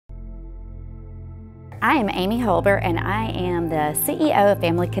I am Amy Holber, and I am the CEO of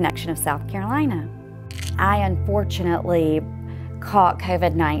Family Connection of South Carolina. I unfortunately caught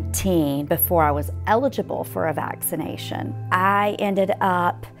COVID-19 before I was eligible for a vaccination. I ended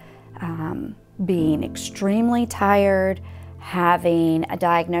up being extremely tired, having a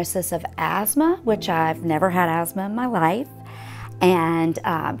diagnosis of asthma, which I've never had asthma in my life, and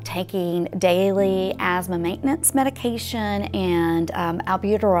taking daily asthma maintenance medication and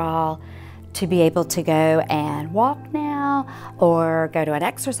albuterol to be able to go and walk now or go to an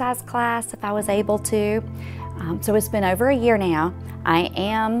exercise class if I was able to. So it's been over a year now. I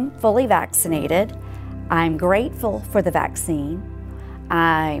am fully vaccinated. I'm grateful for the vaccine.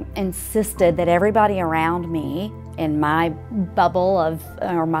 I insisted that everybody around me in my bubble of,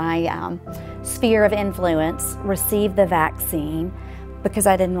 or my sphere of influence, receive the vaccine because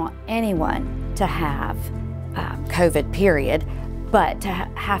I didn't want anyone to have COVID, period, but to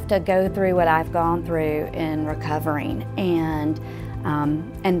have to go through what I've gone through in recovering and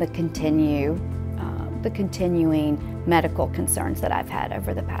the continuing medical concerns that I've had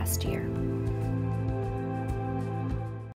over the past year.